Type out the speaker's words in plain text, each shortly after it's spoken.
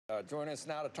Joining us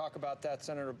now to talk about that,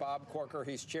 Senator Bob Corker.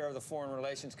 He's chair of the Foreign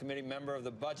Relations Committee, member of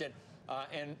the Budget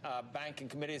and Banking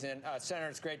Committees. And Senator,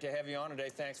 it's great to have you on today.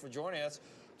 Thanks for joining us.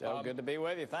 Joe, good to be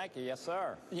with you. Thank you. Yes,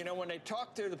 sir. You know, when they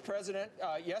talked to the president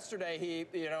yesterday,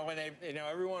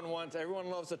 everyone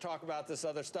loves to talk about this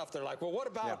other stuff. They're like, well, what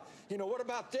about, what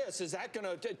about this? Is that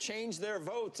going to change their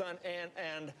votes on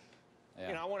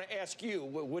I want to ask you,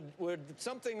 would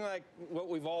something like what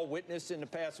we've all witnessed in the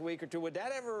past week or two, would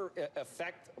that ever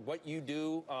affect what you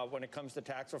do when it comes to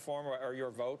tax reform or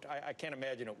your vote? I can't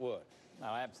imagine it would. No,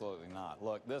 absolutely not.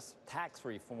 Look, this tax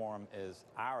reform is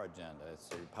our agenda. It's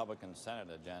the Republican Senate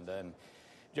agenda. And,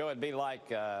 Joe, it'd be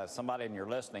like somebody in your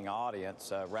listening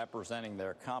audience representing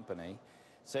their company,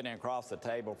 sitting across the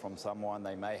table from someone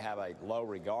they may have a low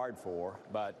regard for,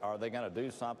 but are they going to do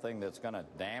something that's going to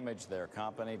damage their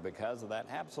company because of that?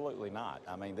 Absolutely not.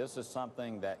 I mean, this is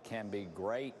something that can be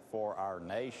great for our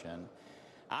nation.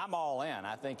 I'm all in.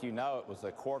 I think you know it was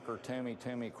the Corker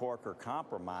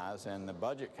compromise in the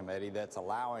Budget Committee that's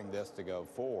allowing this to go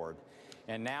forward.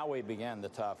 And now we begin the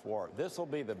tough work. This will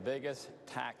be the biggest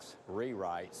tax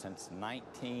rewrite since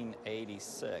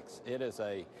 1986. It is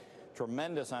a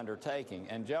tremendous undertaking.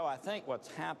 And, Joe, I think what's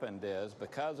happened is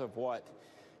because of what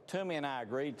Toomey and I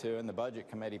agreed to and the Budget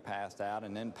Committee passed out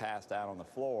and then passed out on the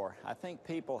floor, I think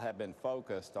people have been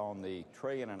focused on the $1.5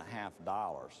 trillion.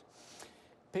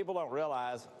 People don't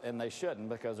realize, and they shouldn't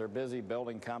because they're busy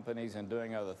building companies and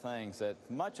doing other things, that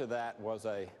much of that was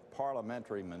a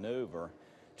parliamentary maneuver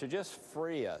to just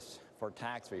free us for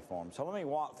tax reform. So let me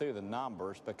walk through the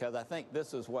numbers because I think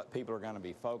this is what people are going to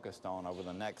be focused on over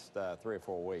the next 3 or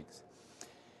 4 weeks.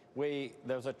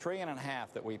 There's $1.5 trillion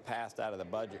that we passed out of the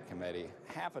Budget Committee.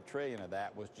 $0.5 trillion of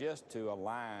that was just to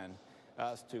align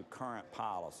us to current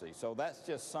policy. So that's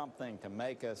just something to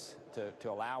make us, to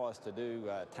allow us to do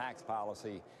tax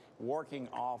policy working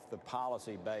off the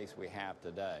policy base we have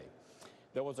today.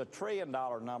 There was $1 trillion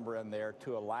number in there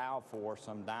to allow for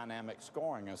some dynamic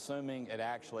scoring, assuming it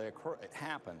actually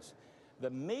happens. The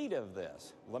meat of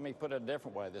this, let me put it a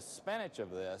different way, the spinach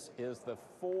of this is the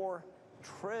 $4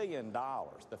 trillion,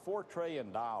 the $4 trillion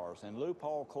in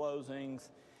loophole closings,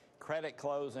 credit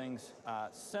closings,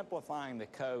 simplifying the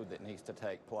code that needs to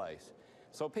take place.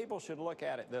 So people should look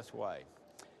at it this way.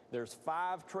 There's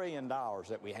 $5 trillion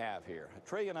that we have here. $1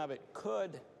 trillion of it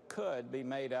could be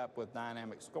made up with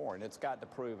dynamic scoring. It's got to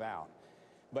prove out.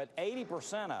 But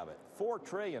 80% of it, $4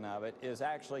 trillion of it, is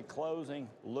actually closing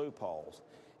loopholes.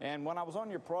 And when I was on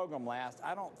your program last,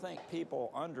 I don't think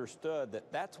people understood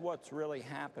that that's what's really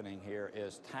happening here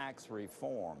is tax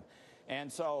reform. And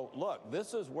so, look,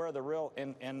 this is where the real,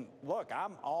 and look,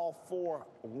 I'm all for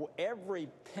every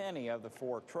penny of the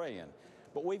 $4 trillion,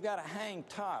 but we've got to hang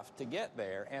tough to get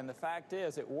there. And the fact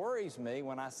is, it worries me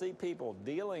when I see people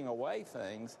dealing away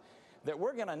things that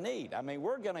we're going to need. I mean,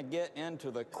 we're going to get into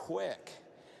the quick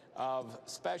of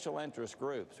special interest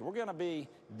groups. We're going to be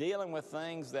dealing with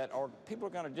things that people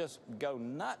are going to just go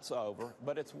nuts over,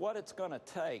 but it's what it's going to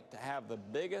take to have the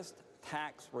biggest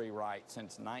tax rewrite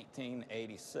since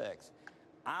 1986.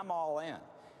 I'm all in.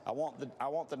 I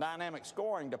want the dynamic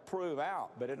scoring to prove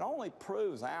out, but it only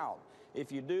proves out if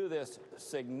you do this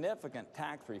significant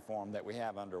tax reform that we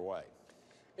have underway.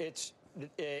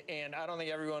 And I don't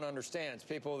think everyone understands.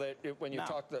 People that when you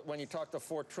talk to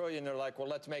 $4 trillion, they're like, well,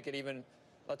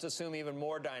 let's assume even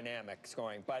more dynamic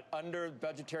scoring. But under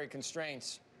budgetary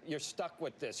constraints, you're stuck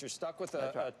with this. You're stuck with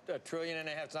a $1.5 trillion.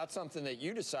 It's not something that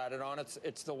you decided on.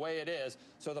 It's the way it is.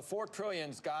 So the $4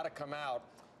 trillion's got to come out.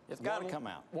 It's got to come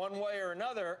out one way or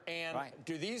another. And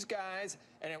do these guys?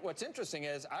 And what's interesting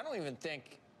is I don't even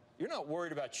think you're not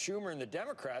worried about Schumer and the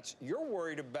Democrats. You're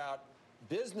worried about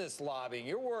business lobbying.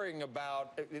 You're worrying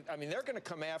about. I mean, they're going to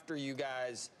come after you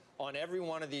guys on every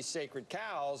one of these sacred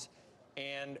cows.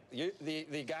 And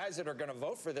the guys that are going to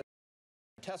vote for this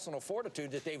intestinal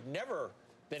fortitude that they've never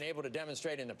been able to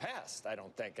demonstrate in the past, I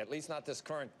don't think, at least not this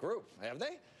current group. Have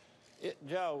they?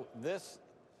 Joe, this,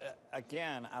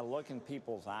 again, I look in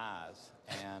people's eyes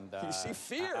and you see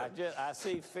fear. I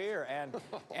see fear.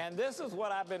 And this is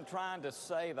what I've been trying to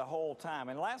say the whole time.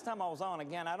 And last time I was on,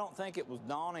 again, I don't think it was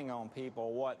dawning on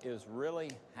people what is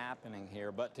really happening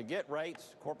here. But to get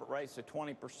rates, corporate rates to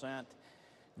 20%,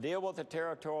 deal with the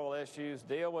territorial issues,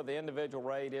 deal with the individual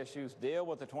rate issues, deal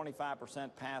with the 25%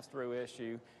 pass-through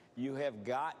issue, you have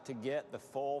got to get the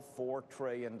full $4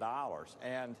 trillion.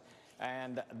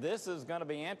 And this is going to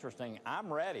be interesting.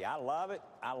 I'm ready. I love it.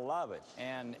 I love it.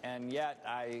 And yet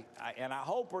I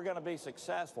hope we're going to be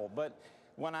successful. But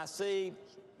when I see,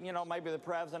 maybe the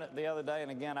president the other day, and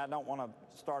again, I don't want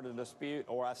to start a dispute,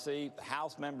 or I see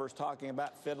House members talking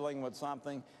about fiddling with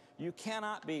something, You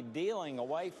cannot be dealing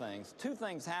away things. Two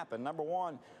things happen. Number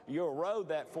one, you erode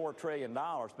that $4 trillion.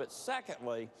 But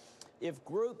secondly, if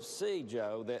groups see,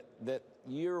 Joe, that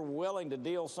you're willing to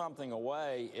deal something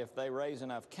away if they raise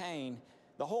enough cane,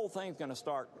 the whole thing's going to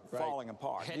start falling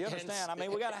apart. Do you understand? I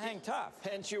mean, we got to hang tough.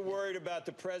 Hence, you're worried about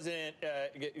the president,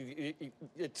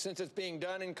 since it's being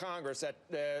done in Congress,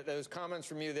 those comments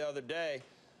from you the other day,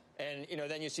 and, you know,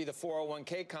 then you see the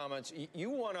 401k comments.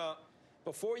 You want to,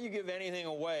 before you give anything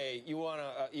away, you want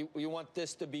to, you want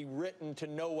this to be written to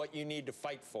know what you need to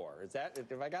fight for. Is that,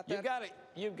 have I got that?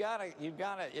 You got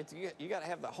to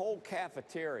have the whole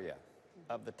cafeteria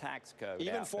of the tax code.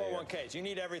 Even 401ks, you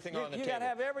need everything on the table. You got to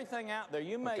have everything out there.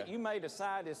 You may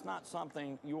decide it's not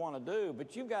something you want to do,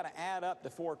 but you've got to add up to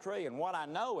 $4 trillion. What I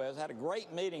know is, I had a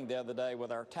great meeting the other day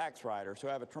with our tax writers, who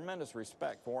I have a tremendous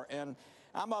respect for, and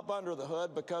I'm up under the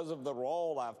hood because of the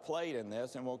role I've played in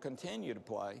this and will continue to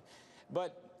play.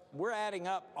 But we're adding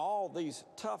up all these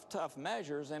tough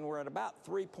measures, and we're at about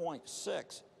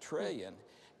 $3.6 trillion.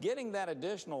 Getting that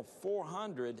additional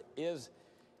 400 is,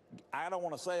 I don't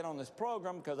want to say it on this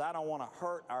program because I don't want to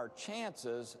hurt our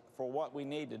chances for what we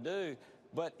need to do,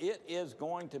 but it is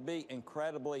going to be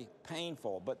incredibly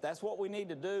painful. But that's what we need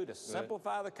to do to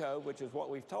simplify the code, which is what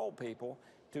we've told people,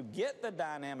 to get the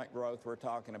dynamic growth we're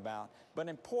talking about, but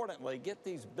importantly, get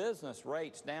these business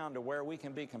rates down to where we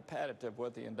can be competitive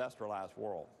with the industrialized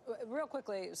world. Real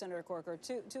quickly, Senator Corker,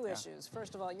 two issues.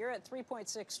 First of all, you're at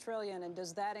 $3.6 trillion, and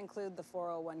does that include the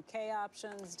 401k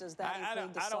options? Does that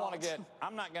include the SALT?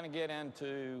 I'm not going to get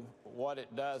into what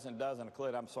it does and doesn't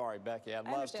include. I'm sorry, Becky,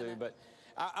 I'd love to, but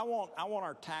I want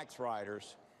our tax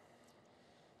writers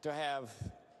to have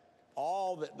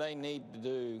all that they need to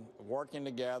do working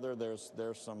together. There's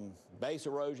some base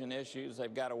erosion issues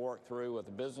they've got to work through with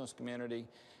the business community.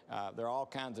 There are all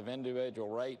kinds of individual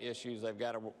rate issues they've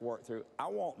got to work through. I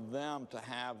want them to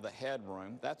have the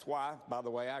headroom. That's why, by the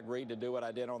way, I agreed to do what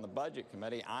I did on the Budget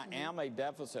Committee. I am a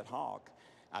deficit hawk.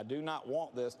 I do not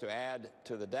want this to add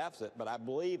to the deficit, but I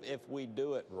believe if we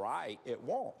do it right, it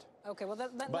won't. Okay, well,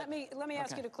 let me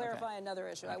ask you to clarify another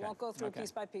issue. I won't go through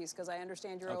piece by piece because I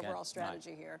understand your overall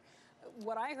strategy here.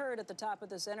 What I heard at the top of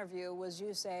this interview was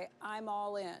you say, I'm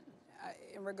all in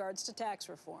regards to tax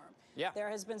reform. Yeah. There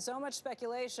has been so much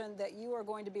speculation that you are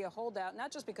going to be a holdout,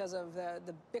 not just because of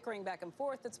the bickering back and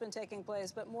forth that's been taking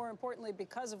place, but more importantly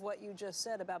because of what you just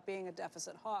said about being a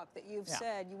deficit hawk, that you've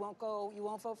said you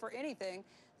won't vote for anything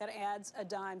that adds a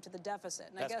dime to the deficit.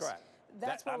 And that's I guess correct.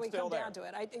 That's where we come down to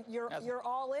it. You're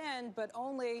all in, but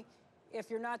only if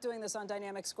you're not doing this on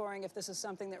dynamic scoring, if this is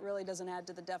something that really doesn't add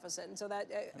to the deficit. And so that,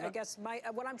 I guess,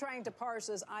 what I'm trying to parse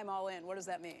is I'm all in. What does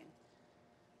that mean?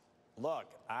 Look,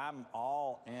 I'm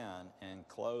all in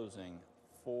closing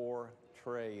 $4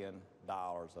 trillion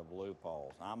of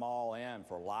loopholes. I'm all in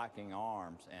for locking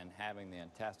arms and having the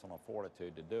intestinal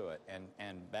fortitude to do it.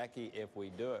 And Becky, if we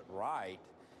do it right,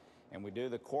 and we do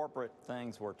the corporate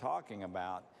things we're talking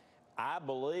about, I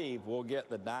believe we'll get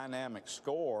the dynamic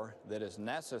score that is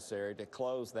necessary to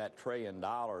close that $1 trillion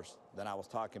that I was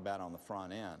talking about on the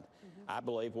front end. I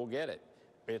believe we'll get it.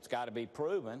 It's got to be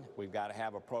proven. We've got to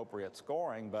have appropriate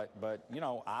scoring. But you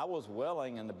know, I was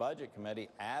willing in the Budget Committee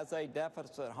as a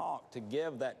deficit hawk to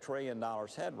give that $1 trillion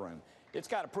headroom. It's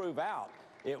got to prove out.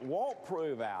 It won't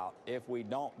prove out if we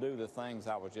don't do the things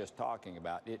I was just talking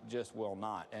about. It just will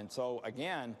not. And so,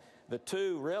 again, the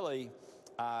two really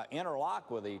interlock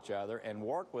with each other and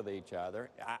work with each other.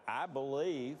 I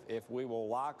believe if we will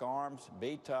lock arms,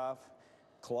 be tough,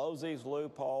 close these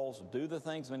loopholes, do the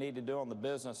things we need to do on the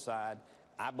business side,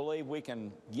 I believe we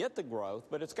can get the growth,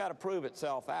 but it's got to prove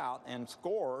itself out, and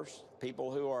scorers,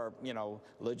 people who are, you know,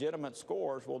 legitimate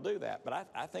scorers will do that. But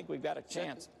I think we've got a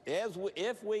chance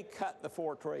if we cut the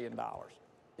 $4 trillion.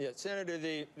 Yeah, Senator,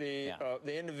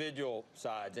 the individual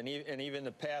sides and even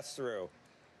the pass-through,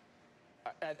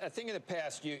 I think in the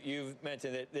past you've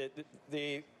mentioned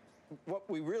that what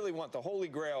we really want, the holy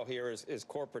grail here is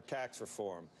corporate tax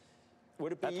reform.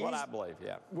 Would it be That's what I believe,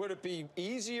 yeah. Would it be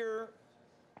easier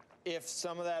if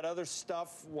some of that other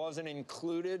stuff wasn't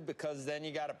included because then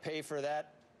you got to pay for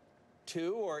that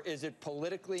too? Or is it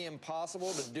politically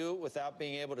impossible to do it without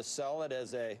being able to sell it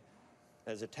as a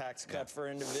tax cut for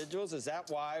individuals? Is that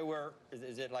why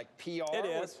is it like PR? It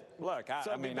is. Look,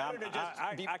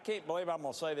 I can't believe I'm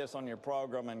going to say this on your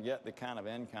program and get the kind of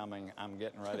incoming I'm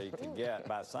getting ready to get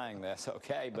by saying this,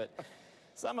 okay? But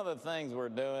some of the things we're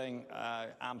doing,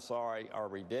 I'm sorry, are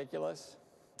ridiculous.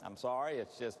 I'm sorry,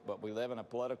 it's just, but we live in a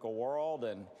political world,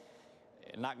 and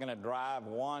not going to drive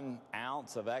 1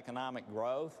 ounce of economic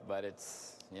growth, but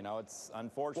it's, you know, it's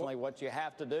unfortunately what you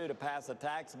have to do to pass a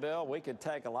tax bill. We could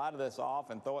take a lot of this off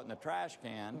and throw it in the trash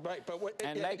can, right, but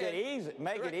make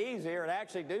it easier and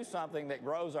actually do something that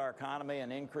grows our economy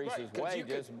and increases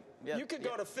wages. You could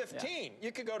go to 15.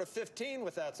 You could go to 15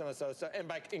 without some of this other stuff, and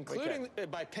by including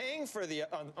by paying for the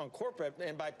on corporate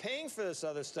and by paying for this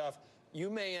other stuff, you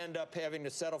may end up having to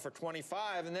settle for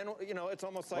 25, and then, you know, it's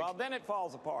almost like... Well, then it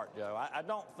falls apart, Joe.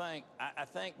 I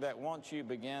think that once you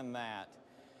begin that,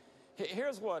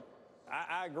 here's what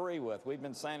I agree with. We've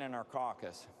been saying in our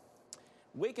caucus.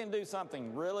 We can do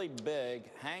something really big,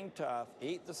 hang tough,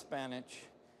 eat the spinach,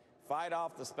 fight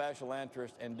off the special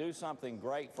interest, and do something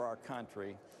great for our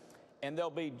country. And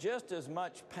there'll be just as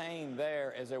much pain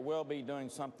there as there will be doing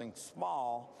something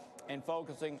small and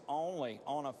focusing only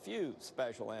on a few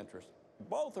special interests.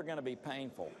 Both are going to be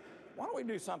painful. Why don't we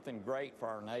do something great for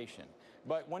our nation?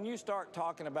 But when you start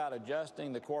talking about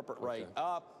adjusting the corporate rate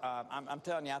up, I'm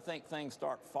telling you, I think things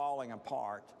start falling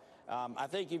apart. I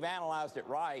think you've analyzed it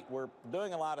right. We're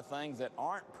doing a lot of things that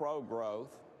aren't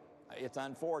pro-growth. It's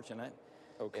unfortunate.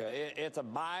 Okay. It's a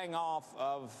buying off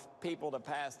of people to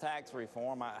pass tax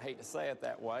reform. I hate to say it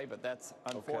that way, but that's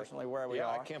unfortunately where we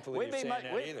are. I can't believe you're saying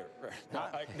that either. No,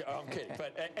 I'm kidding.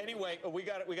 But anyway, we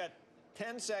got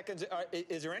 10 seconds.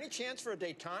 Is there any chance for a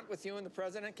détente with you and the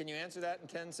president? Can you answer that in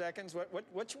 10 seconds?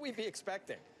 What should we be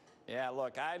expecting? Yeah,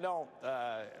 look, I don't.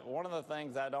 One of the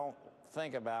things I don't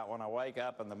think about when I wake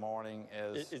up in the morning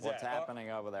is what's happening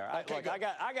over there. Okay,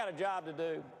 I got a job to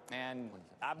do, and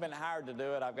I've been hired to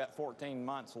do it. I've got 14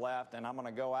 months left, and I'm going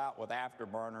to go out with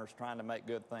afterburners trying to make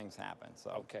good things happen.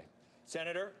 So, okay,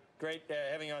 Senator, great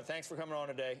having you on. Thanks for coming on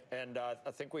today. And I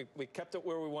think we kept it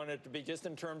where we wanted it to be, just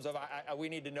in terms of we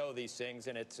need to know these things,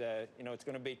 and it's you know, it's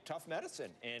going to be tough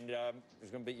medicine, and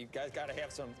there's going to be, you guys got to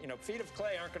have some, you know, feet of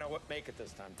clay aren't going to make it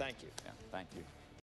this time. Thank you. Yeah, thank you.